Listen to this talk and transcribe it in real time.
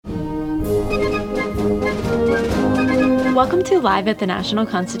Welcome to Live at the National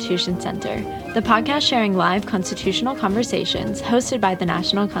Constitution Center, the podcast sharing live constitutional conversations hosted by the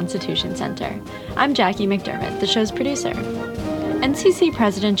National Constitution Center. I'm Jackie McDermott, the show's producer. NCC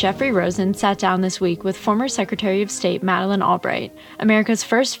President Jeffrey Rosen sat down this week with former Secretary of State Madeleine Albright, America's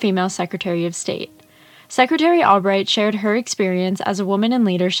first female Secretary of State. Secretary Albright shared her experience as a woman in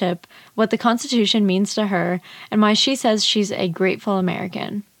leadership, what the Constitution means to her, and why she says she's a grateful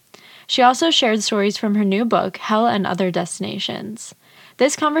American. She also shared stories from her new book, Hell and Other Destinations.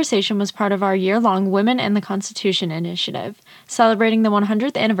 This conversation was part of our year-long Women and the Constitution initiative, celebrating the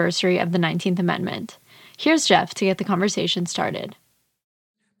 100th anniversary of the 19th Amendment. Here's Jeff to get the conversation started.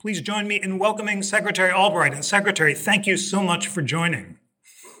 Please join me in welcoming Secretary Albright. And Secretary, thank you so much for joining.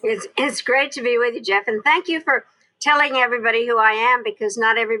 It's great to be with you, Jeff, and thank you for telling everybody who I am, because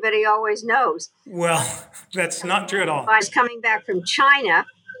not everybody always knows. Well, that's not true at all. I was coming back from China,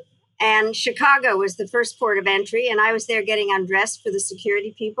 and Chicago was the first port of entry, and I was there getting undressed for the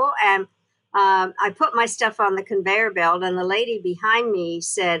security people, and I put my stuff on the conveyor belt, and the lady behind me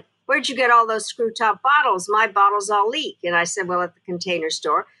said, "Where'd you get all those screw-top bottles? My bottles all leak." And I said, "Well, at the Container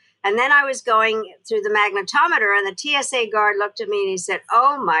Store." And then I was going through the magnetometer, and the TSA guard looked at me and he said,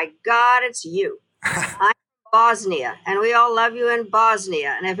 "Oh my God, it's you. I'm in Bosnia, and we all love you in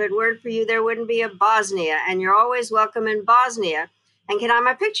Bosnia. And if it weren't for you, there wouldn't be a Bosnia, and you're always welcome in Bosnia. And can I have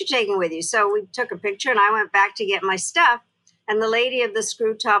my picture taken with you?" So we took a picture, and I went back to get my stuff. And the lady of the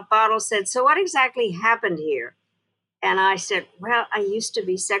screw-top bottle said, "So what exactly happened here?" And I said, "Well, I used to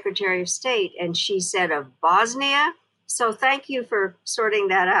be Secretary of State." And she said, "Of Bosnia? So thank you for sorting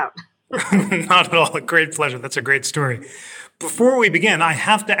that out." Not at all. A great pleasure. That's a great story. Before we begin, I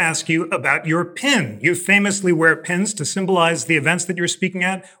have to ask you about your pin. You famously wear pins to symbolize the events that you're speaking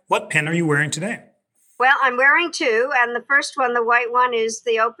at. What pin are you wearing today? Well, I'm wearing two, and the first one, the white one, is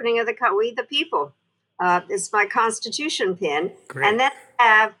the opening of We the People. It's my Constitution pin. Great. And then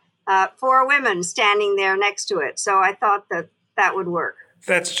I have 4 women standing there next to it. So I thought that would work.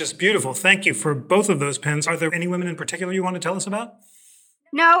 That's just beautiful. Thank you for both of those pins. Are there any women in particular you want to tell us about?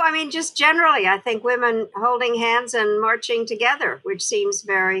 No, I mean, just generally, I think women holding hands and marching together, which seems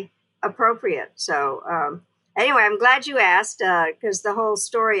very appropriate. So anyway, I'm glad you asked, because the whole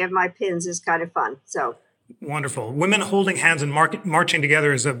story of my pins is kind of fun. So wonderful. Women holding hands and marching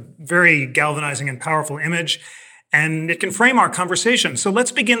together is a very galvanizing and powerful image, and it can frame our conversation. So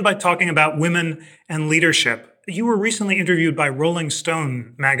let's begin by talking about women and leadership. You were recently interviewed by Rolling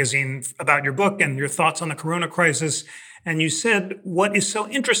Stone magazine about your book and your thoughts on the corona crisis. And you said, what is so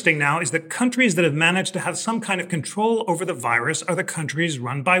interesting now is that countries that have managed to have some kind of control over the virus are the countries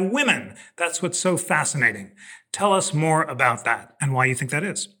run by women. That's what's so fascinating. Tell us more about that and why you think that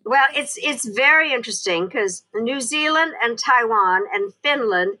is. Well, it's very interesting because New Zealand and Taiwan and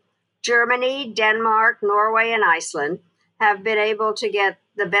Finland, Germany, Denmark, Norway, and Iceland have been able to get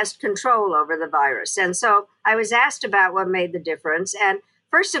the best control over the virus. And so I was asked about what made the difference. And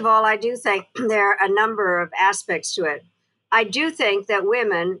first of all, I do think there are a number of aspects to it. I do think that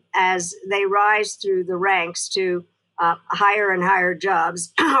women, as they rise through the ranks to higher and higher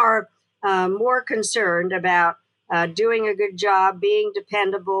jobs, are more concerned about doing a good job, being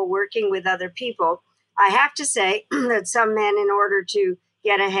dependable, working with other people. I have to say that some men, in order to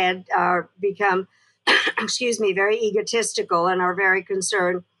get ahead, become very egotistical and are very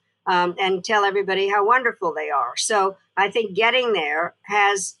concerned and tell everybody how wonderful they are. So I think getting there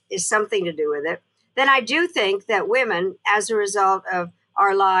is something to do with it. Then I do think that women, as a result of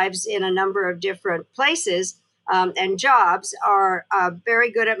our lives in a number of different places and jobs, are very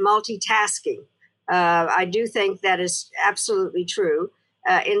good at multitasking. I do think that is absolutely true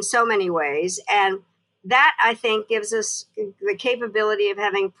in so many ways. And that, I think, gives us the capability of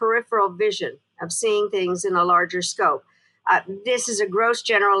having peripheral vision, of seeing things in a larger scope. This is a gross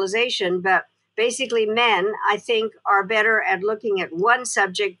generalization, but basically men, I think, are better at looking at one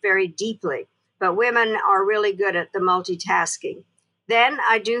subject very deeply, but women are really good at the multitasking. Then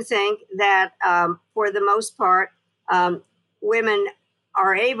I do think that for the most part, women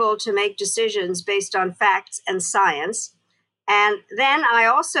are able to make decisions based on facts and science. And then I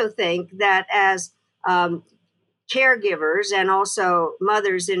also think that as caregivers and also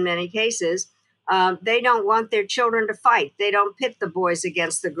mothers in many cases, they don't want their children to fight. They don't pit the boys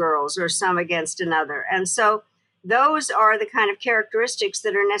against the girls or some against another. And so those are the kind of characteristics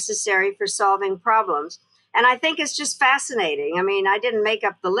that are necessary for solving problems. And I think it's just fascinating. I mean, I didn't make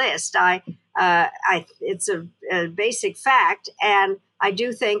up the list. It's a basic fact. And I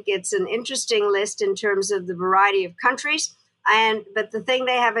do think it's an interesting list in terms of the variety of countries. But the thing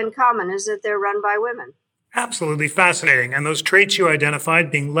they have in common is that they're run by women. Absolutely fascinating. And those traits you identified,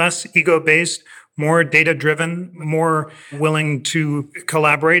 being less ego-based, more data-driven, more willing to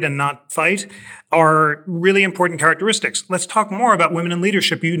collaborate and not fight, are really important characteristics. Let's talk more about women in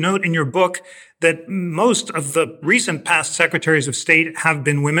leadership. You note in your book that most of the recent past secretaries of state have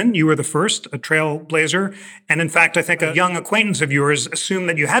been women. You were the first, a trailblazer. And in fact, I think a young acquaintance of yours assumed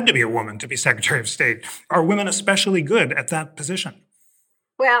that you had to be a woman to be Secretary of State. Are women especially good at that position?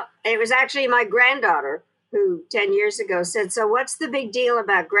 Well, it was actually my granddaughter who 10 years ago said, "So what's the big deal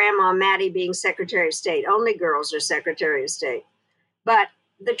about Grandma Maddie being Secretary of State? Only girls are Secretary of State." But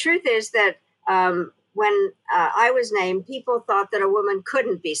the truth is that when I was named, people thought that a woman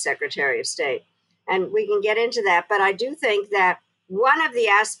couldn't be Secretary of State. And we can get into that. But I do think that one of the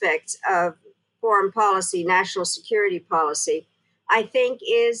aspects of foreign policy, national security policy, I think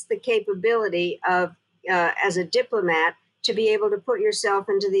is the capability of, as a diplomat, to be able to put yourself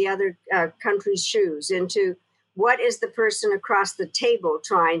into the other country's shoes, into what is the person across the table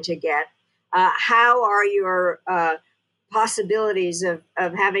trying to get? How are your possibilities of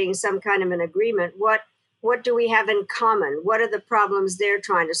having some kind of an agreement? What do we have in common? What are the problems they're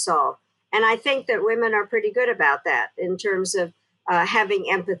trying to solve? And I think that women are pretty good about that in terms of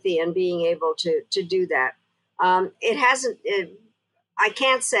having empathy and being able to do that. I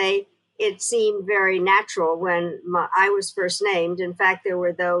can't say it seemed very natural when I was first named. In fact, there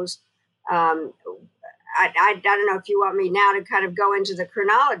were those, I don't know if you want me now to kind of go into the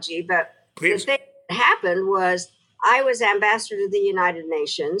chronology, but Please. The thing that happened was I was ambassador to the United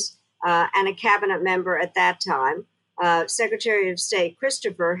Nations and a cabinet member at that time. Secretary of State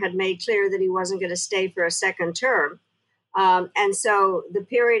Christopher had made clear that he wasn't going to stay for a second term. And so the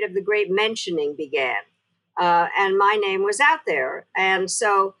period of the great mentioning began. And my name was out there. And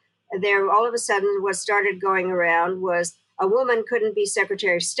so there, all of a sudden, what started going around was a woman couldn't be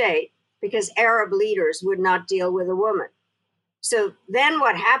Secretary of State because Arab leaders would not deal with a woman. So then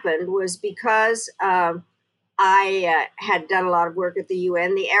what happened was, because I had done a lot of work at the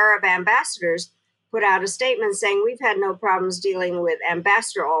UN, the Arab ambassadors put out a statement saying, "We've had no problems dealing with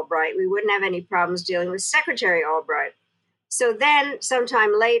Ambassador Albright. We wouldn't have any problems dealing with Secretary Albright." So then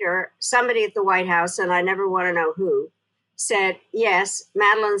sometime later, somebody at the White House, and I never want to know who, said, "Yes,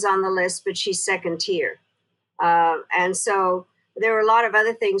 Madeline's on the list, but she's second tier." And so there were a lot of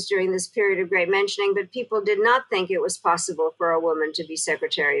other things during this period of great mentioning, but people did not think it was possible for a woman to be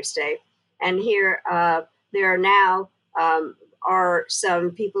Secretary of State. And here there are now are some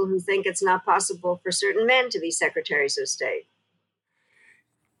people who think it's not possible for certain men to be Secretaries of State.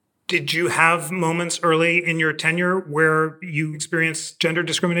 Did you have moments early in your tenure where you experienced gender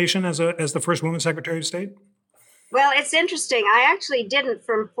discrimination as the first woman Secretary of State? Well, it's interesting. I actually didn't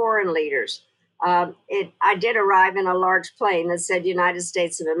from foreign leaders. I did arrive in a large plane that said United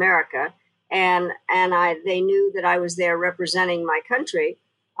States of America, and they knew that I was there representing my country.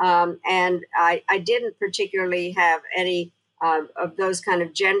 And I didn't particularly have any of those kind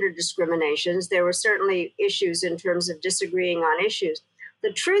of gender discriminations. There were certainly issues in terms of disagreeing on issues.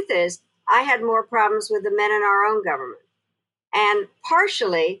 The truth is, I had more problems with the men in our own government. And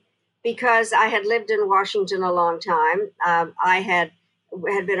partially because I had lived in Washington a long time. I had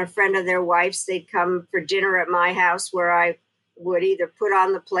been a friend of their wife's. They'd come for dinner at my house where I would either put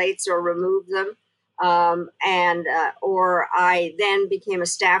on the plates or remove them. Or I then became a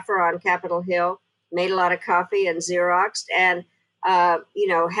staffer on Capitol Hill, made a lot of coffee and Xeroxed, and,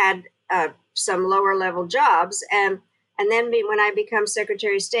 had some lower level jobs. And then when I became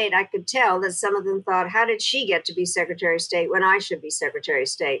Secretary of State, I could tell that some of them thought, how did she get to be Secretary of State when I should be Secretary of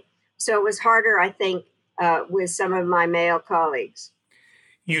State? So it was harder, I think, with some of my male colleagues.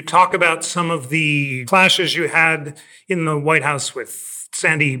 You talk about some of the clashes you had in the White House with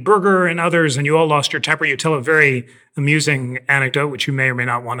Sandy Berger and others, and you all lost your temper. You tell a very amusing anecdote, which you may or may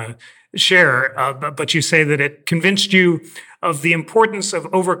not want to share, but you say that it convinced you of the importance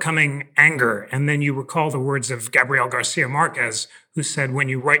of overcoming anger. And then you recall the words of Gabriel Garcia Marquez, who said, "When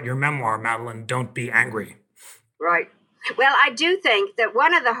you write your memoir, Madeleine, don't be angry." Right. Well, I do think that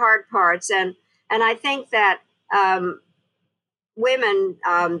one of the hard parts, and I think that women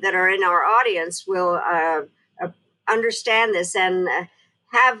that are in our audience will understand this, and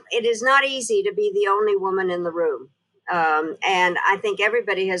it is not easy to be the only woman in the room. And I think every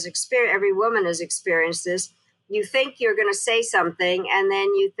woman has experienced this. You think you're going to say something, and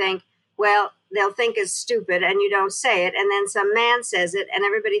then you think, well, they'll think it's stupid, and you don't say it. And then some man says it, and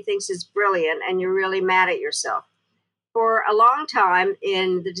everybody thinks it's brilliant, and you're really mad at yourself. For a long time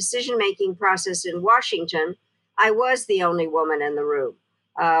in the decision-making process in Washington, I was the only woman in the room.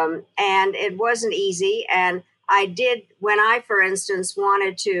 And it wasn't easy. And I did, when I, for instance,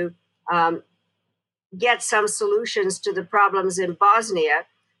 wanted to get some solutions to the problems in Bosnia,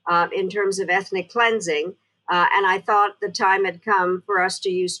 in terms of ethnic cleansing. And I thought the time had come for us to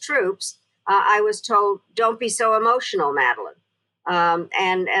use troops. I was told, don't be so emotional, Madeline.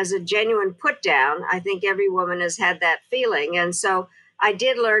 And as a genuine put down, I think every woman has had that feeling. And so I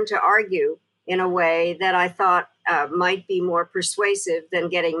did learn to argue in a way that I thought might be more persuasive than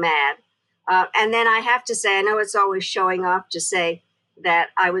getting mad. And then I have to say, I know it's always showing off to say that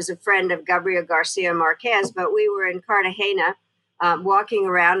I was a friend of Gabriel Garcia Marquez, but we were in Cartagena walking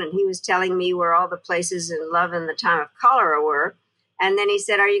around, and he was telling me where all the places in love in the time of cholera were. And then he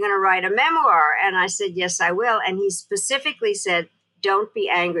said, are you going to write a memoir? And I said, yes, I will. And he specifically said, don't be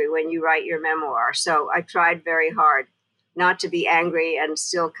angry when you write your memoir. So I tried very hard not to be angry and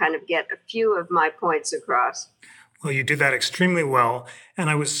still kind of get a few of my points across. Well, you did that extremely well.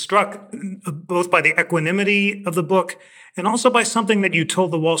 And I was struck both by the equanimity of the book and also by something that you told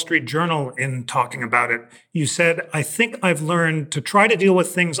the Wall Street Journal in talking about it. You said, I think I've learned to try to deal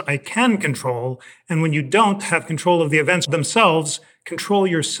with things I can control. And when you don't have control of the events themselves, control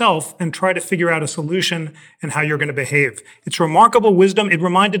yourself and try to figure out a solution and how you're going to behave. It's remarkable wisdom. It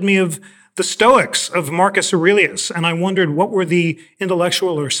reminded me of the Stoics of Marcus Aurelius. And I wondered, what were the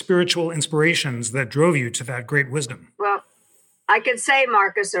intellectual or spiritual inspirations that drove you to that great wisdom? Well, I could say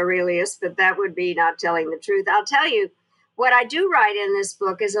Marcus Aurelius, but that would be not telling the truth. I'll tell you, what I do write in this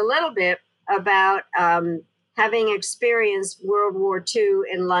book is a little bit about having experienced World War II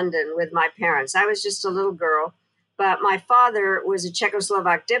in London with my parents. I was just a little girl, but my father was a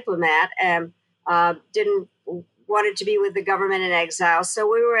Czechoslovak diplomat and didn't wanted to be with the government in exile. So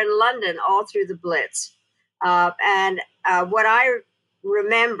we were in London all through the Blitz. And what I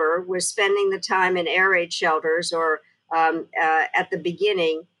remember was spending the time in air raid shelters or at the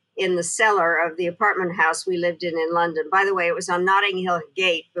beginning in the cellar of the apartment house we lived in London. By the way, it was on Notting Hill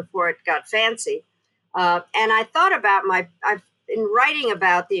Gate before it got fancy. And I thought about in writing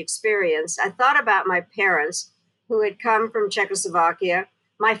about the experience, I thought about my parents who had come from Czechoslovakia.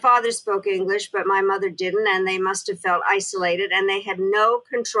 My father spoke English, but my mother didn't, and they must have felt isolated, and they had no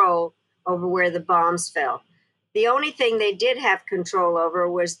control over where the bombs fell. The only thing they did have control over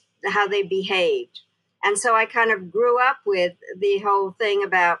was how they behaved. And so I kind of grew up with the whole thing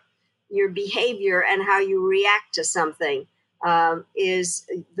about your behavior and how you react to something is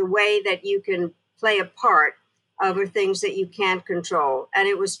the way that you can play a part over things that you can't control. And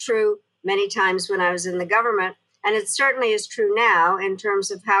it was true many times when I was in the government. And it certainly is true now in terms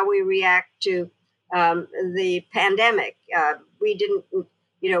of how we react to the pandemic.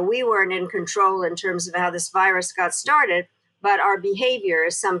 We weren't in control in terms of how this virus got started, but our behavior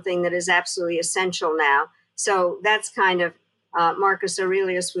is something that is absolutely essential now. So that's kind of, Marcus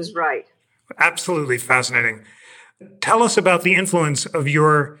Aurelius was right. Absolutely fascinating. Tell us about the influence of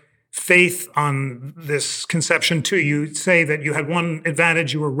your faith on this conception too. You say that you had one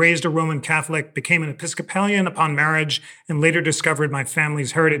advantage. You were raised a Roman Catholic, became an Episcopalian upon marriage, and later discovered my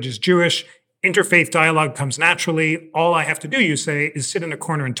family's heritage is Jewish. Interfaith dialogue comes naturally. All I have to do, you say, is sit in a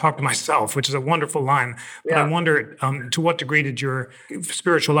corner and talk to myself, which is a wonderful line. But yeah. I wonder, to what degree did your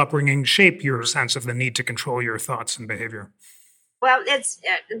spiritual upbringing shape your sense of the need to control your thoughts and behavior? Well, it's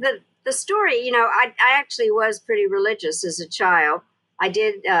the story, I actually was pretty religious as a child. I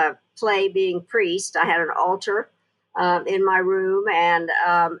did play being priest. I had an altar in my room, and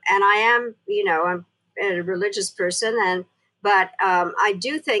I am, I'm a religious person, but I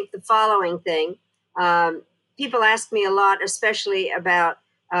do think the following thing. People ask me a lot, especially about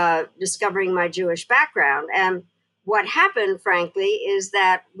discovering my Jewish background. And what happened, frankly, is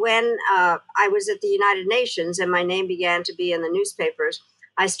that when I was at the United Nations and my name began to be in the newspapers,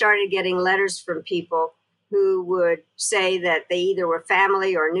 I started getting letters from people who would say that they either were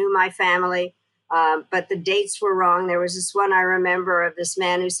family or knew my family, but the dates were wrong. There was this one I remember of this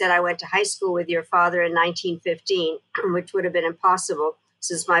man who said, I went to high school with your father in 1915, which would have been impossible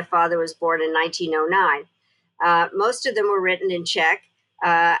since my father was born in 1909. Most of them were written in Czech,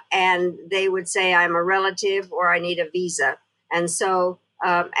 and they would say, I'm a relative or I need a visa. And so,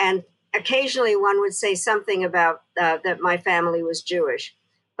 and occasionally one would say something about that my family was Jewish.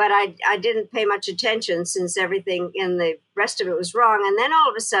 But I didn't pay much attention since everything in the rest of it was wrong. And then all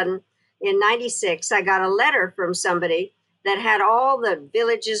of a sudden, in 96, I got a letter from somebody that had all the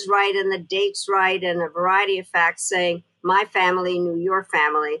villages right and the dates right and a variety of facts saying, my family knew your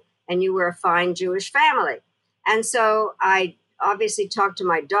family and you were a fine Jewish family. And so I obviously talked to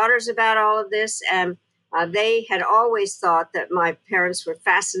my daughters about all of this, and they had always thought that my parents were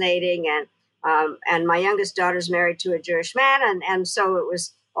fascinating, and my youngest daughter's married to a Jewish man, and so it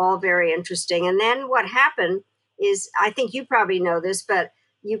was all very interesting. And then what happened is, I think you probably know this, but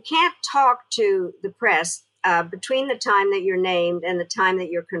you can't talk to the press between the time that you're named and the time that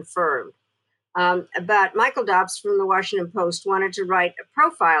you're confirmed. But Michael Dobbs from the Washington Post wanted to write a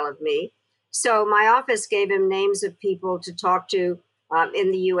profile of me. So my office gave him names of people to talk to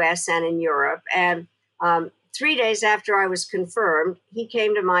in the US and in Europe. And 3 days after I was confirmed, he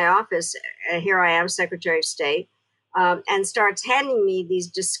came to my office. Here I am, Secretary of State, and starts handing me these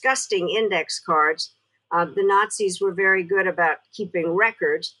disgusting index cards. The Nazis were very good about keeping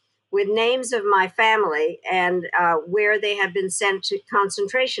records with names of my family and where they had been sent to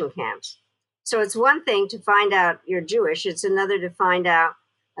concentration camps. So it's one thing to find out you're Jewish. It's another to find out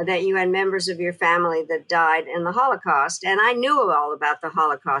that you had members of your family that died in the Holocaust. And I knew all about the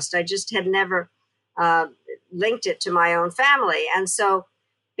Holocaust. I just had never linked it to my own family. And so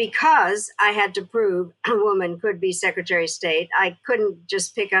because I had to prove a woman could be Secretary of State, I couldn't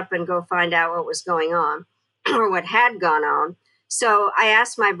just pick up and go find out what was going on or what had gone on. So I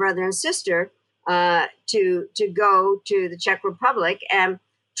asked my brother and sister to go to the Czech Republic and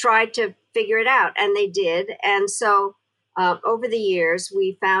try to figure it out. And they did. And so over the years,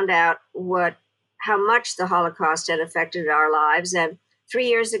 we found out how much the Holocaust had affected our lives. And 3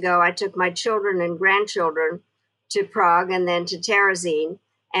 years ago, I took my children and grandchildren to Prague and then to Terezín.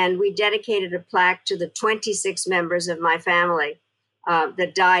 And we dedicated a plaque to the 26 members of my family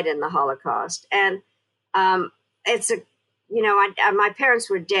that died in the Holocaust. And my parents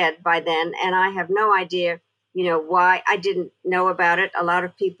were dead by then, and I have no idea, why I didn't know about it. A lot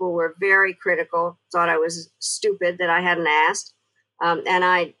of people were very critical, thought I was stupid that I hadn't asked. And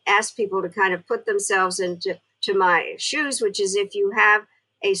I asked people to kind of put themselves into my shoes, which is if you have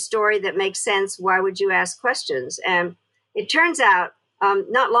a story that makes sense, why would you ask questions? And it turns out,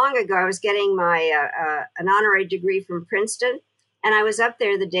 not long ago, I was getting my an honorary degree from Princeton, and I was up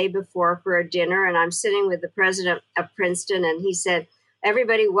there the day before for a dinner, and I'm sitting with the president of Princeton, and he said,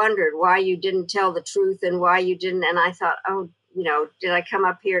 everybody wondered why you didn't tell the truth and why you didn't. And I thought, did I come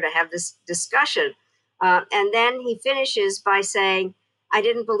up here to have this discussion? And then he finishes by saying, I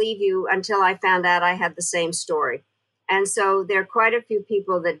didn't believe you until I found out I had the same story. And so there are quite a few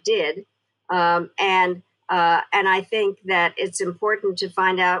people that did. And I think that it's important to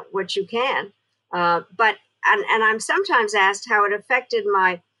find out what you can. But I'm sometimes asked how it affected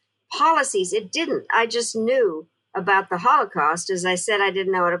my policies. It didn't. I just knew about the Holocaust. As I said, I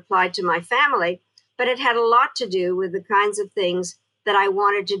didn't know it applied to my family, but it had a lot to do with the kinds of things that I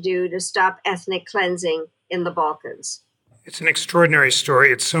wanted to do to stop ethnic cleansing in the Balkans. It's an extraordinary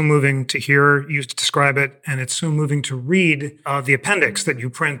story. It's so moving to hear you describe it, and it's so moving to read the appendix that you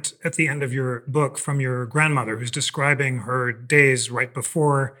print at the end of your book from your grandmother, who's describing her days right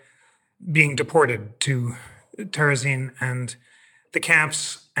before being deported to Terezín and the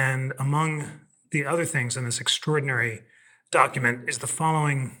camps. And among the other things in this extraordinary document is the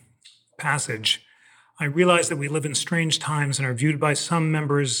following passage. I realize that we live in strange times and are viewed by some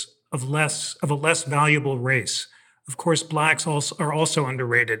members of a less valuable race. Of course, blacks are also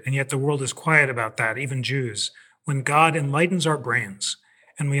underrated, and yet the world is quiet about that, even Jews. When God enlightens our brains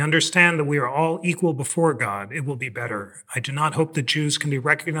and we understand that we are all equal before God, it will be better. I do not hope that Jews can be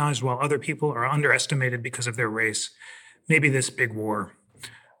recognized while other people are underestimated because of their race. Maybe this big war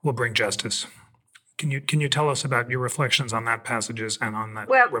will bring justice. Can you tell us about your reflections on that passages and on that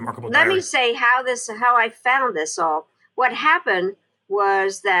remarkable diary? Let me say how I found this all. What happened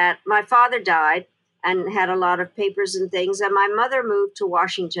was that my father died and had a lot of papers and things, and my mother moved to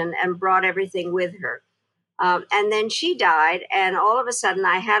Washington and brought everything with her. And then she died, and all of a sudden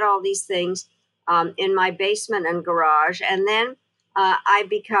I had all these things in my basement and garage. And then I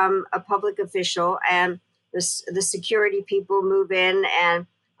become a public official, and the security people move in, and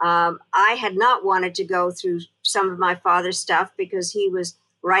I had not wanted to go through some of my father's stuff because he was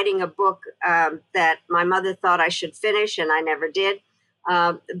writing a book that my mother thought I should finish, and I never did.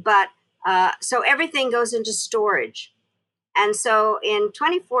 So everything goes into storage. And so in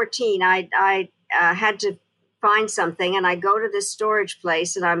 2014, I had to find something, and I go to this storage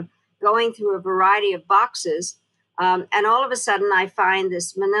place, and I'm going through a variety of boxes. And all of a sudden, I find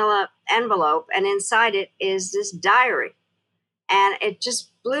this manila envelope, and inside it is this diary. And it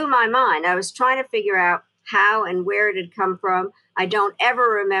just blew my mind. I was trying to figure out how and where it had come from. I don't ever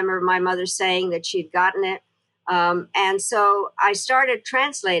remember my mother saying that she'd gotten it. And so I started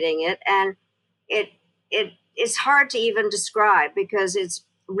translating it, and it's hard to even describe because it's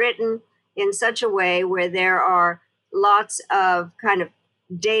written in such a way where there are lots of kind of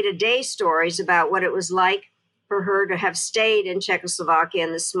day-to-day stories about what it was like for her to have stayed in Czechoslovakia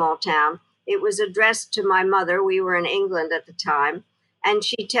in this small town. It was addressed to my mother. We were in England at the time. And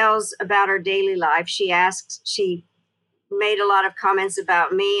she tells about her daily life. She made a lot of comments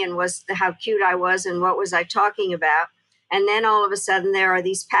about me and was how cute I was and what was I talking about. And then all of a sudden there are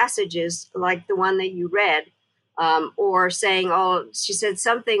these passages like the one that you read, or saying, oh, she said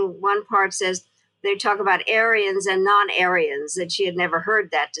something, one part says, they talk about Aryans and non-Aryans, that she had never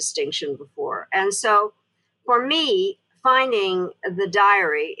heard that distinction before. And so for me, finding the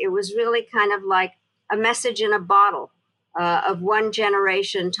diary, it was really kind of like a message in a bottle, of one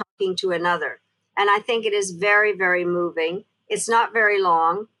generation talking to another. And I think it is very, very moving. It's not very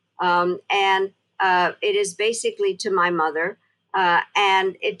long. And it is basically to my mother.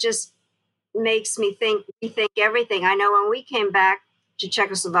 And it just makes me rethink everything. I know when we came back to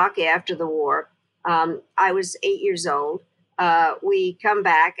Czechoslovakia after the war, I was 8 years old. We come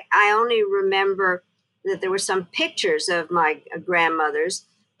back. I only remember that there were some pictures of my grandmothers,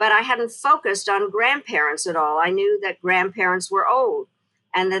 but I hadn't focused on grandparents at all. I knew that grandparents were old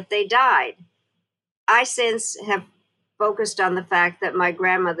and that they died. I since have focused on the fact that my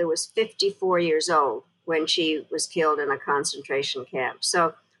grandmother was 54 years old when she was killed in a concentration camp.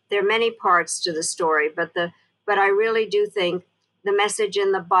 So there are many parts to the story, but I really do think the message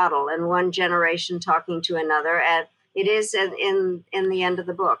in the bottle and one generation talking to another, and it is in the end of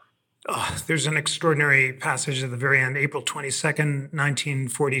the book. Oh, there's an extraordinary passage at the very end, April 22nd,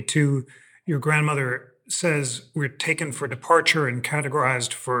 1942. Your grandmother says, we're taken for departure and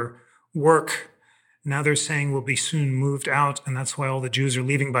categorized for work. Now they're saying we'll be soon moved out, and that's why all the Jews are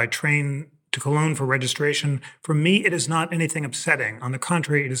leaving by train to Cologne for registration. For me, it is not anything upsetting. On the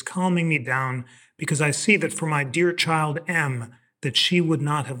contrary, it is calming me down because I see that for my dear child, M, that she would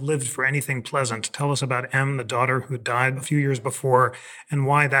not have lived for anything pleasant. Tell us about M, the daughter who died a few years before, and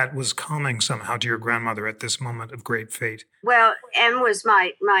why that was calming somehow to your grandmother at this moment of great fate. Well, M was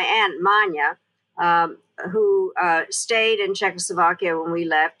my Aunt Manya, who stayed in Czechoslovakia when we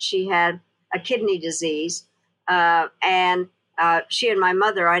left. She had a kidney disease, and she and my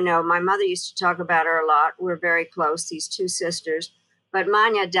mother, I know, my mother used to talk about her a lot. We're very close, these two sisters, but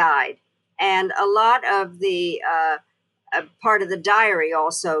Manya died. And a lot of the part of the diary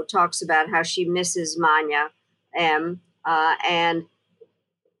also talks about how she misses Manya M, and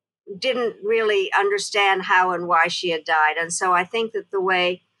didn't really understand how and why she had died. And so I think that the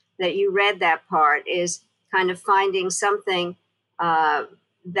way that you read that part is kind of finding something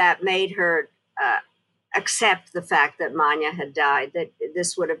that made her accept the fact that Manya had died, that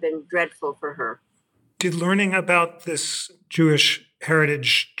this would have been dreadful for her. Did learning about this Jewish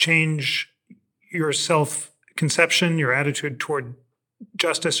heritage change your self-conception, your attitude toward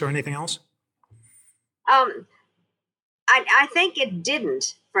justice, or anything else? I think it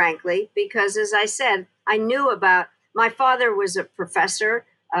didn't, frankly, because as I said, I knew about, my father was a professor.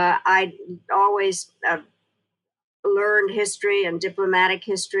 I'd always learned history and diplomatic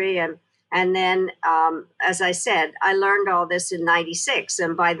history. And then, as I said, I learned all this in 96.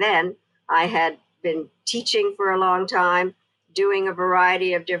 And by then I had been teaching for a long time, doing a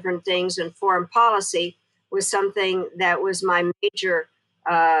variety of different things, and foreign policy was something that was my major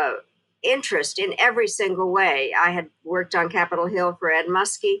interest in every single way. I had worked on Capitol Hill for Ed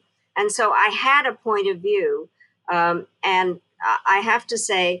Muskie, and so I had a point of view, and I have to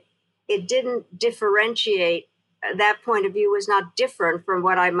say it didn't differentiate. That point of view was not different from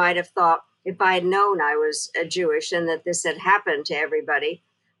what I might have thought if I had known I was Jewish and that this had happened to everybody,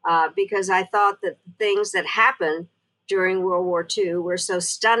 because I thought that things that happened during World War II were so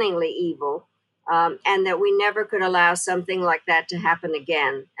stunningly evil, and that we never could allow something like that to happen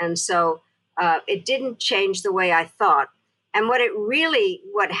again. And so it didn't change the way I thought. And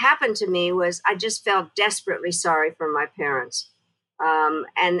what happened to me was I just felt desperately sorry for my parents.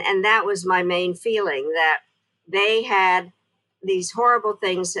 And that was my main feeling, that they had these horrible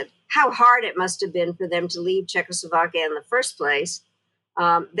things, that how hard it must have been for them to leave Czechoslovakia in the first place,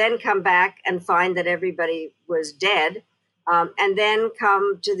 then come back and find that everybody was dead, and then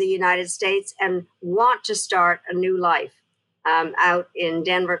come to the United States and want to start a new life out in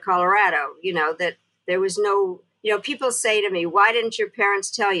Denver, Colorado. That there was no, people say to me, why didn't your parents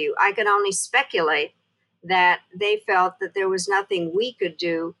tell you? I can only speculate that they felt that there was nothing we could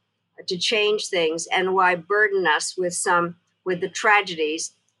do to change things, and why burden us with the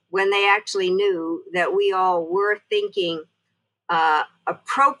tragedies when they actually knew that we all were thinking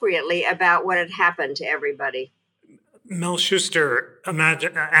appropriately about what had happened to everybody. Mel Schuster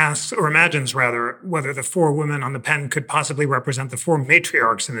imagines whether the four women on the pen could possibly represent the four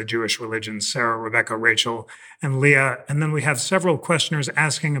matriarchs in the Jewish religion: Sarah, Rebecca, Rachel, and Leah. And then we have several questioners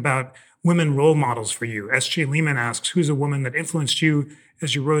asking about women role models for you. S.G. Lehman asks, who's a woman that influenced you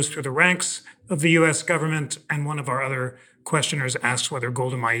as you rose through the ranks of the U.S. government? And one of our other questioners asks whether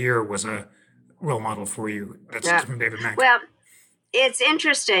Golda Meir was a role model for you? That's Yeah. from David Mack. Well, it's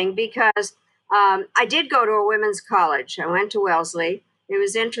interesting because I did go to a women's college. I went to Wellesley. It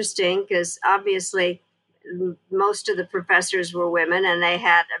was interesting because obviously most of the professors were women and they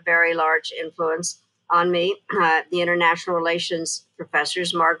had a very large influence on me. The international relations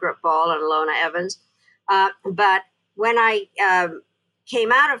professors, Margaret Ball and Alona Evans. But when I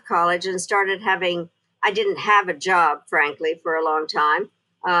came out of college and started I didn't have a job, frankly, for a long time.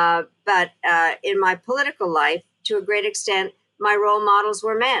 But in my political life, to a great extent, my role models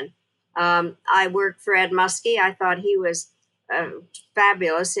were men. I worked for Ed Muskie. I thought he was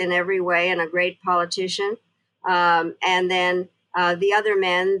fabulous in every way and a great politician. And then the other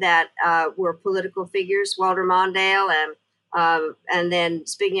men that were political figures, Walter Mondale and then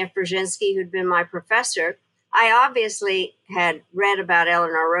Zbigniew Brzezinski, who'd been my professor. I obviously had read about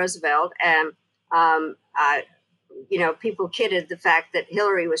Eleanor Roosevelt, and people kidded the fact that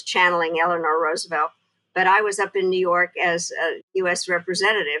Hillary was channeling Eleanor Roosevelt. But I was up in New York as a U.S.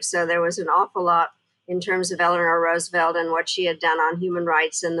 representative, so there was an awful lot in terms of Eleanor Roosevelt and what she had done on human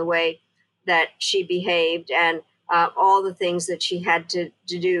rights and the way that she behaved and all the things that she had to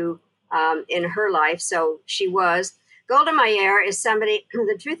do in her life. So she was. Golda Meir is somebody,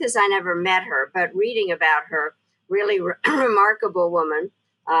 the truth is I never met her, but reading about her, really remarkable woman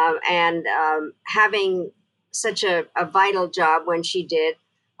and having such a vital job when she did.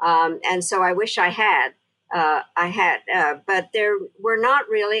 And so I wish I had. But there were not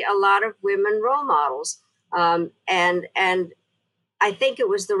really a lot of women role models. And I think it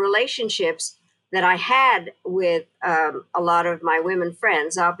was the relationships that I had with a lot of my women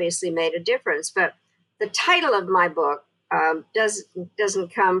friends obviously made a difference. But the title of my book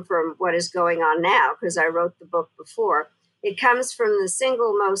doesn't come from what is going on now, because I wrote the book before. It comes from the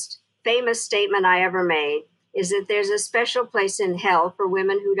single most famous statement I ever made, is that there's a special place in hell for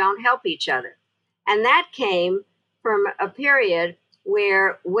women who don't help each other. And that came from a period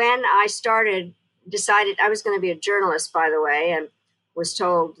where when I decided I was going to be a journalist, by the way, and was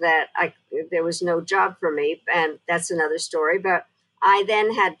told that there was no job for me, and that's another story. But I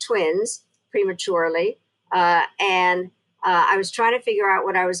then had twins prematurely, and I was trying to figure out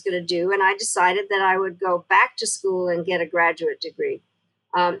what I was going to do, and I decided that I would go back to school and get a graduate degree.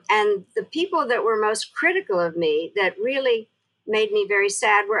 And the people that were most critical of me, that really made me very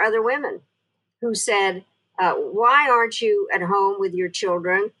sad, were other women who said, why aren't you at home with your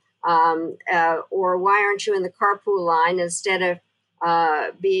children? Or why aren't you in the carpool line instead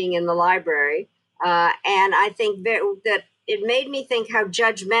of being in the library? And I think that it made me think how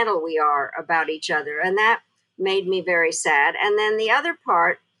judgmental we are about each other. And that made me very sad. And then the other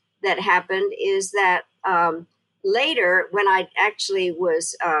part that happened is that later, when I actually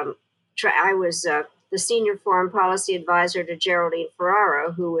was, I was the senior foreign policy advisor to Geraldine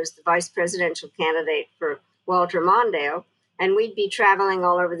Ferraro, who was the vice presidential candidate for Walter Mondale, and we'd be traveling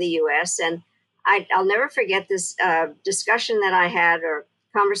all over the U.S. And I'll never forget this discussion that I had, or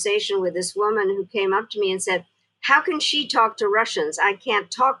conversation with this woman who came up to me and said, how can she talk to Russians? I can't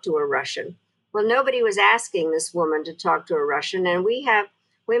talk to a Russian. Well, nobody was asking this woman to talk to a Russian. And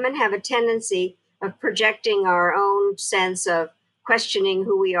women have a tendency of projecting our own sense of questioning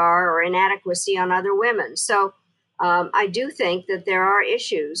who we are or inadequacy on other women. So I do think that there are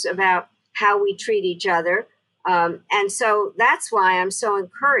issues about how we treat each other. And so that's why I'm so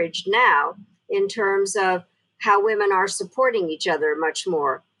encouraged now in terms of how women are supporting each other much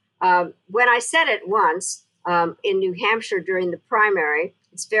more. When I said it once in New Hampshire during the primary,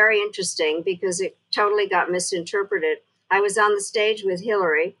 it's very interesting because it totally got misinterpreted. I was on the stage with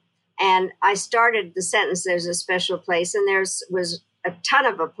Hillary, and I started the sentence, there's a special place, and there was a ton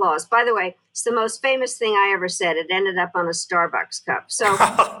of applause. By the way, it's the most famous thing I ever said. It ended up on a Starbucks cup. So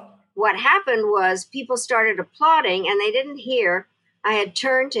what happened was people started applauding, and they didn't hear I had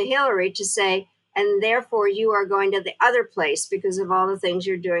turned to Hillary to say, and therefore you are going to the other place because of all the things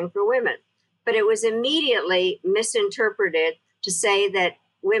you're doing for women. But it was immediately misinterpreted to say that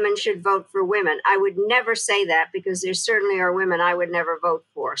women should vote for women. I would never say that, because there certainly are women I would never vote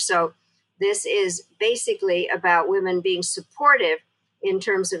for. So this is basically about women being supportive in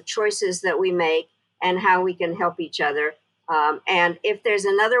terms of choices that we make and how we can help each other. And if there's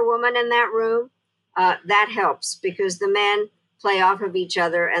another woman in that room, that helps, because the men play off of each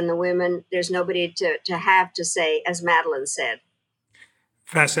other, and the women, there's nobody to have to say, as Madeline said.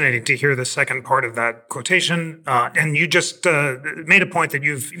 Fascinating to hear the second part of that quotation. And you just made a point that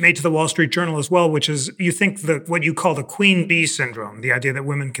you've made to the Wall Street Journal as well, which is you think that what you call the queen bee syndrome, the idea that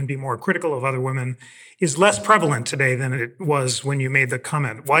women can be more critical of other women, is less prevalent today than it was when you made the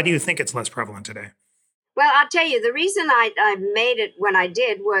comment. Why do you think it's less prevalent today? Well, I'll tell you, the reason I made it when I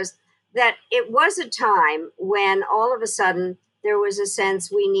did was that it was a time when all of a sudden there was a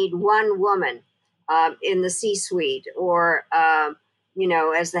sense we need one woman in the C-suite, or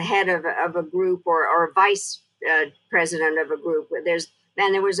as the head of a group, or vice president of a group.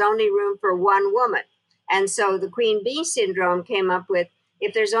 There was only room for one woman, and so the Queen Bee syndrome came up with,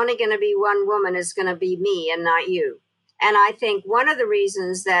 if there's only going to be one woman, it's going to be me and not you. And I think one of the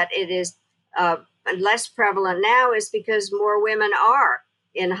reasons that it is less prevalent now is because more women are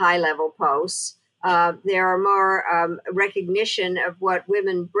in high-level posts. There are more recognition of what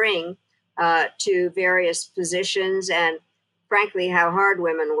women bring to various positions, and frankly, how hard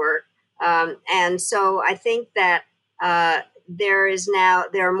women work. And so I think that there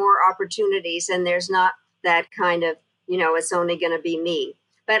are more opportunities, and there's not that kind of, it's only going to be me.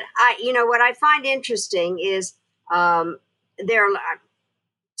 But what I find interesting is there are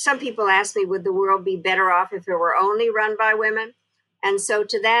some people ask me, would the world be better off if it were only run by women? And so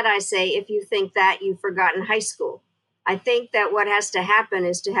to that, I say, if you think that, you've forgotten high school. I think that what has to happen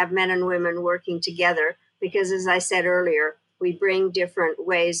is to have men and women working together, because, as I said earlier, we bring different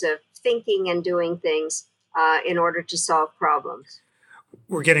ways of thinking and doing things in order to solve problems.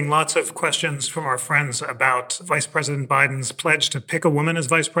 We're getting lots of questions from our friends about Vice President Biden's pledge to pick a woman as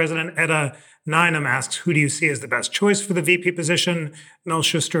vice president. Etta Nynam asks, who do you see as the best choice for the VP position? Mel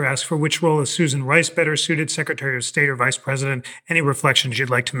Schuster asks, for which role is Susan Rice better suited, Secretary of State or Vice President? Any reflections you'd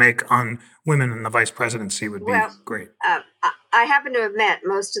like to make on women in the vice presidency would be great. I happen to have met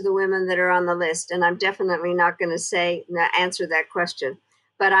most of the women that are on the list, and I'm definitely not going to answer that question.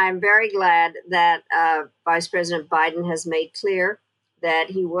 But I'm very glad that Vice President Biden has made clear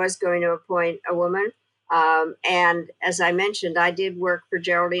that he was going to appoint a woman. And as I mentioned, I did work for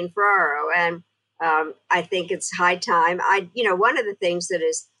Geraldine Ferraro, and I think it's high time. One of the things that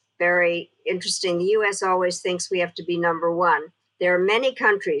is very interesting, the U.S. always thinks we have to be number one. There are many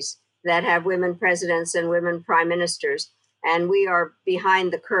countries that have women presidents and women prime ministers, and we are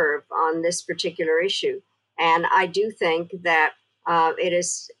behind the curve on this particular issue. And I do think that it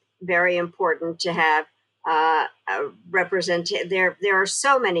is very important to have there are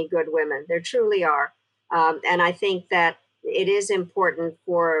so many good women. There truly are. And I think that it is important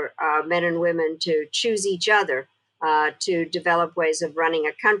for men and women to choose each other to develop ways of running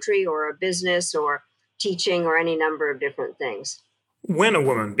a country or a business or teaching or any number of different things. When a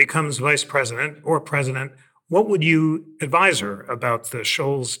woman becomes vice president or president, what would you advise her about the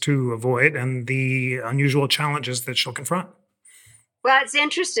shoals to avoid and the unusual challenges that she'll confront? Well, it's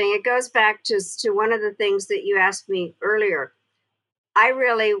interesting. It goes back to one of the things that you asked me earlier. I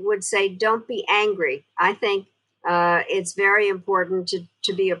really would say, don't be angry. I think it's very important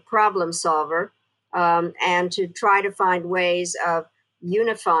to be a problem solver and to try to find ways of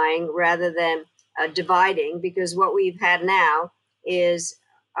unifying rather than dividing, because what we've had now is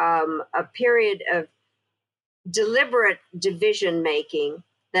a period of deliberate division making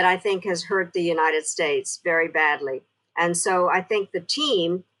that I think has hurt the United States very badly. And so I think the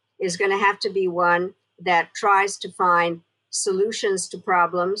team is going to have to be one that tries to find solutions to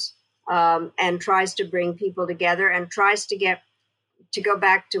problems and tries to bring people together and tries to go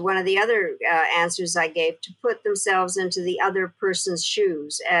back to one of the other answers I gave, to put themselves into the other person's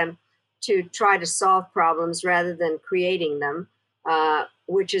shoes and to try to solve problems rather than creating them,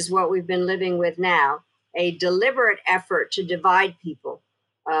 which is what we've been living with now, a deliberate effort to divide people,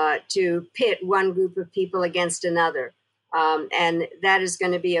 to pit one group of people against another. And that is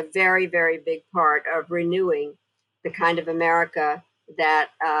going to be a very, very big part of renewing the kind of America that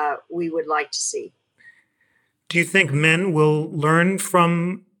we would like to see. Do you think men will learn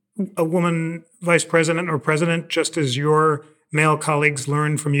from a woman vice president or president, just as your male colleagues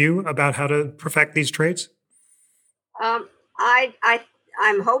learn from you about how to perfect these traits?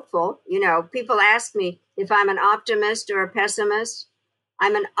 I'm hopeful. People ask me if I'm an optimist or a pessimist.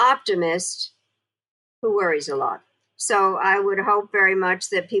 I'm an optimist who worries a lot. So I would hope very much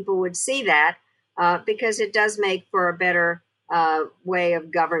that people would see that because it does make for a better way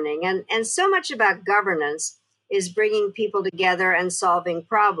of governing. And so much about governance is bringing people together and solving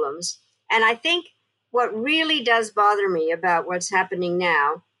problems. And I think what really does bother me about what's happening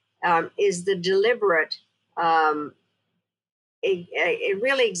now is the deliberate, a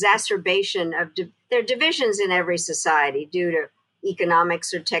really exacerbation of there are divisions in every society due to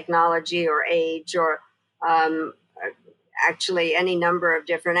economics or technology or age or actually any number of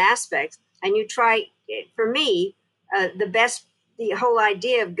different aspects. And you try, for me, the whole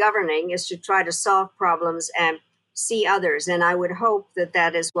idea of governing is to try to solve problems and see others. And I would hope that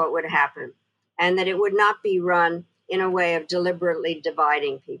that is what would happen and that it would not be run in a way of deliberately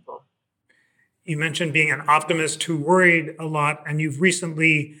dividing people. You mentioned being an optimist who worried a lot, and you've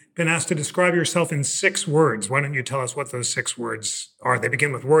recently been asked to describe yourself in 6 words. Why don't you tell us what those 6 words are? They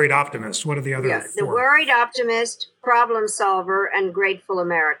begin with worried optimist. What are the other 4? The worried optimist, problem solver, and grateful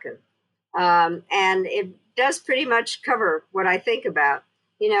American. And it does pretty much cover what I think about,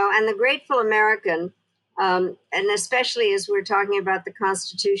 and the grateful American, and especially as we're talking about the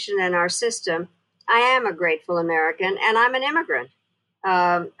Constitution and our system, I am a grateful American, and I'm an immigrant.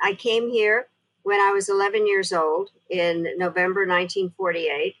 I came here when I was 11 years old in November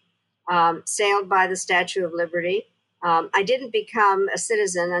 1948, sailed by the Statue of Liberty. I didn't become a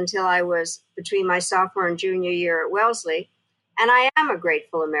citizen until I was between my sophomore and junior year at Wellesley, and I am a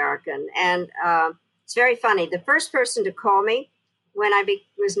grateful American. And it's very funny. The first person to call me when I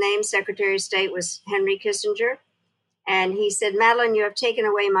was named Secretary of State was Henry Kissinger. And he said, Madeleine, you have taken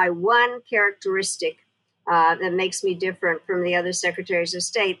away my one characteristic that makes me different from the other secretaries of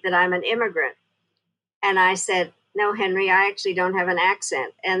state, that I'm an immigrant. And I said, no, Henry, I actually don't have an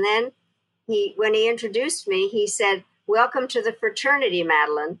accent. And then when he introduced me, he said, welcome to the fraternity,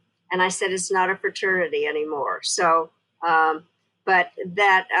 Madeleine. And I said, it's not a fraternity anymore. So, but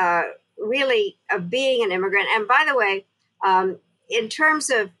that really of being an immigrant. And by the way, in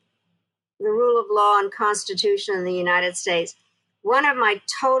terms of the rule of law and Constitution in the United States, one of my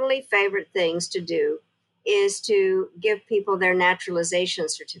totally favorite things to do is to give people their naturalization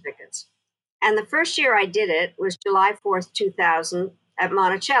certificates. And the first year I did it was July 4th, 2000 at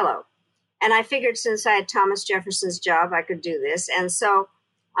Monticello. And I figured since I had Thomas Jefferson's job, I could do this. And so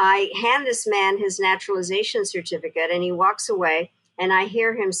I hand this man his naturalization certificate, and he walks away, and I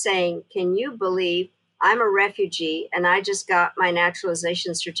hear him saying, can you believe I'm a refugee and I just got my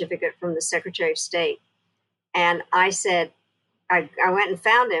naturalization certificate from the Secretary of State? And I said, I went and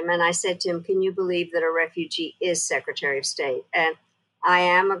found him, and I said to him, can you believe that a refugee is Secretary of State? And I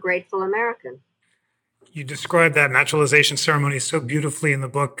am a grateful American. You describe that naturalization ceremony so beautifully in the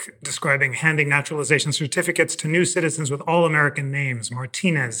book, describing handing naturalization certificates to new citizens with all American names: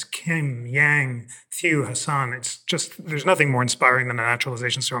 Martinez, Kim, Yang, Thieu, Hassan. It's just, there's nothing more inspiring than a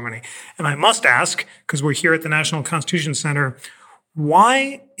naturalization ceremony. And I must ask, because we're here at the National Constitution Center,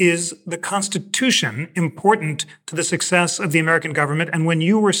 why is the Constitution important to the success of the American government? And when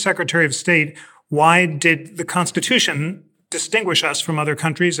you were Secretary of State, why did the Constitution distinguish us from other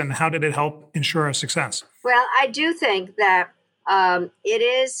countries, and how did it help ensure our success? Well, I do think that it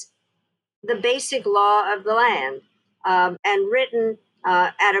is the basic law of the land, and written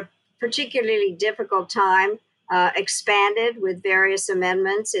at a particularly difficult time, expanded with various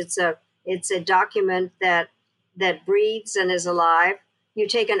amendments. It's a document that breathes and is alive. You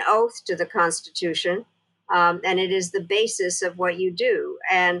take an oath to the Constitution, and it is the basis of what you do.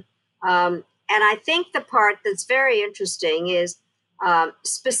 And I think the part that's very interesting is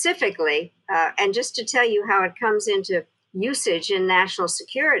specifically, and just to tell you how it comes into usage in national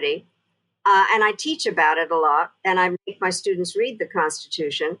security, and I teach about it a lot, and I make my students read the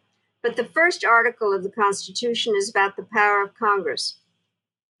Constitution, but the first article of the Constitution is about the power of Congress.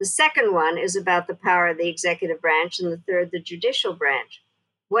 The second one is about the power of the executive branch, and the third, the judicial branch.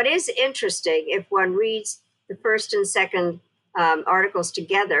 What is interesting, if one reads the first and second articles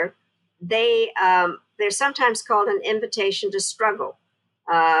together, they're sometimes called an invitation to struggle,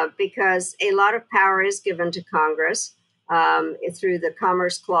 because a lot of power is given to Congress through the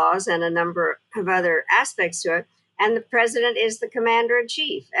Commerce Clause and a number of other aspects to it. And the president is the commander in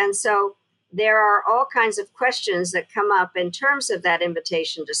chief. And so there are all kinds of questions that come up in terms of that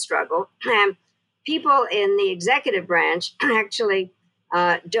invitation to struggle. And people in the executive branch actually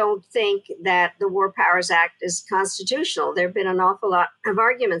don't think that the War Powers Act is constitutional. There have been an awful lot of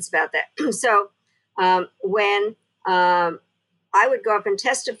arguments about that. So when I would go up and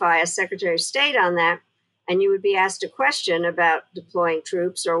testify as Secretary of State on that, and you would be asked a question about deploying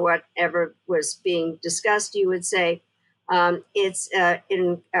troops or whatever was being discussed, you would say it's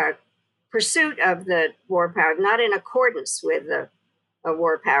in pursuit of the War Powers, not in accordance with the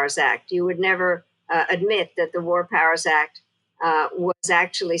War Powers Act. You would never admit that the War Powers Act was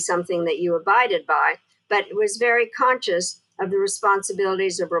actually something that you abided by, but it was very conscious of the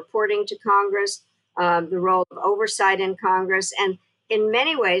responsibilities of reporting to Congress, the role of oversight in Congress. And in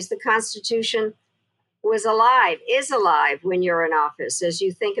many ways, the Constitution is alive when you're in office, as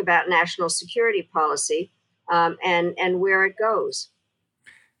you think about national security policy and where it goes.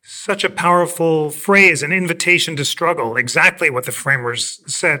 Such a powerful phrase, an invitation to struggle, exactly what the framers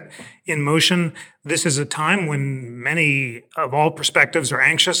set in motion. This is a time when many of all perspectives are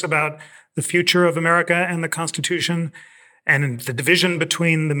anxious about the future of America and the Constitution and the division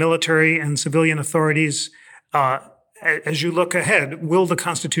between the military and civilian authorities. As you look ahead, will the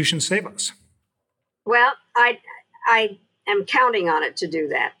Constitution save us? Well, I am counting on it to do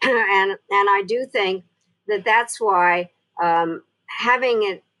that, and I do think that that's why having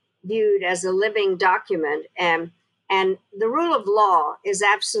it viewed as a living document and the rule of law is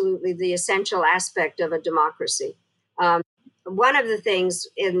absolutely the essential aspect of a democracy. Um, One of the things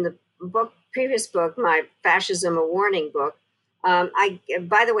in the previous book, my Fascism: A Warning book,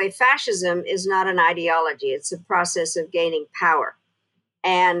 by the way, fascism is not an ideology; it's a process of gaining power.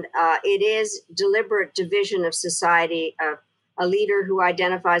 And it is deliberate division of society, a leader who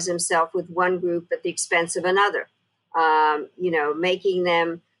identifies himself with one group at the expense of another, making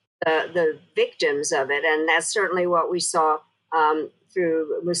them the victims of it. And that's certainly what we saw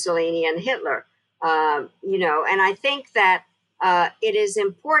through Mussolini and Hitler. And I think that it is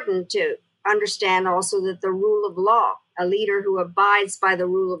important to understand also that the rule of law, a leader who abides by the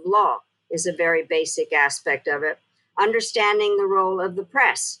rule of law, is a very basic aspect of it. Understanding the role of the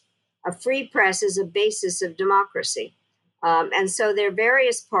press. A free press is a basis of democracy. And so there are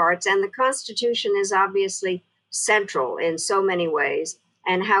various parts, and the Constitution is obviously central in so many ways,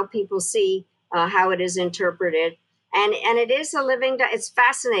 and how people see how it is interpreted. And it is a living, it's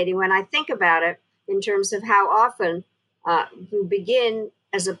fascinating when I think about it in terms of how often you begin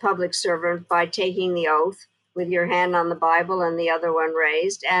as a public servant by taking the oath with your hand on the Bible and the other one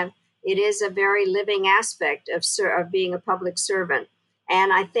raised. And it is a very living aspect of being a public servant.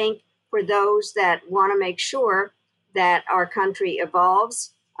 And I think for those that want to make sure that our country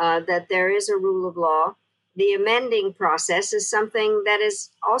evolves, that there is a rule of law, the amending process is something that is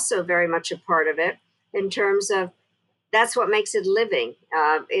also very much a part of it in terms of that's what makes it living,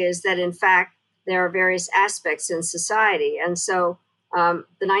 is that in fact there are various aspects in society. And so the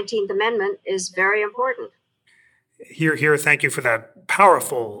 19th Amendment is very important. Here, thank you for that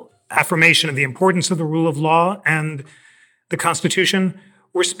powerful affirmation of the importance of the rule of law and the Constitution.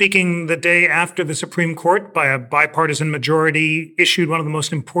 We're speaking the day after the Supreme Court, by a bipartisan majority, issued one of the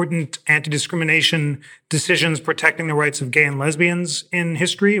most important anti-discrimination decisions protecting the rights of gay and lesbians in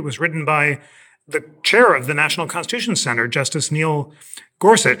history. It was written by the chair of the National Constitution Center, Justice Neil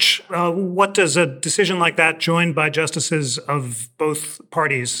Gorsuch. What does a decision like that, joined by justices of both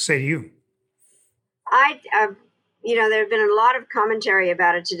parties, say to you? There have been a lot of commentary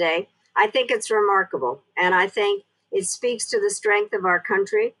about it today. I think it's remarkable, and I think it speaks to the strength of our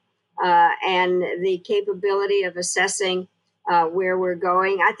country and the capability of assessing where we're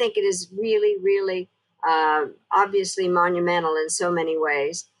going. I think it is really, really obviously monumental in so many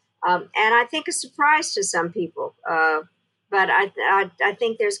ways, and I think a surprise to some people. But I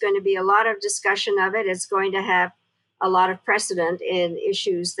think there's going to be a lot of discussion of it. It's going to have a lot of precedent in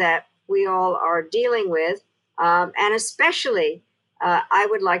issues that we all are dealing with, and especially, I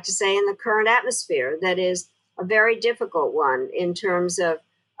would like to say, in the current atmosphere that is a very difficult one in terms of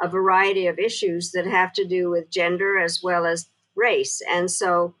a variety of issues that have to do with gender as well as race. And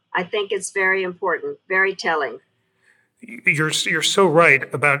so I think it's very important, very telling. You're so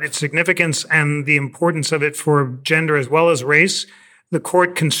right about its significance and the importance of it for gender as well as race. The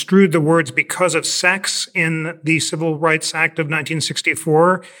court construed the words "because of sex" in the Civil Rights Act of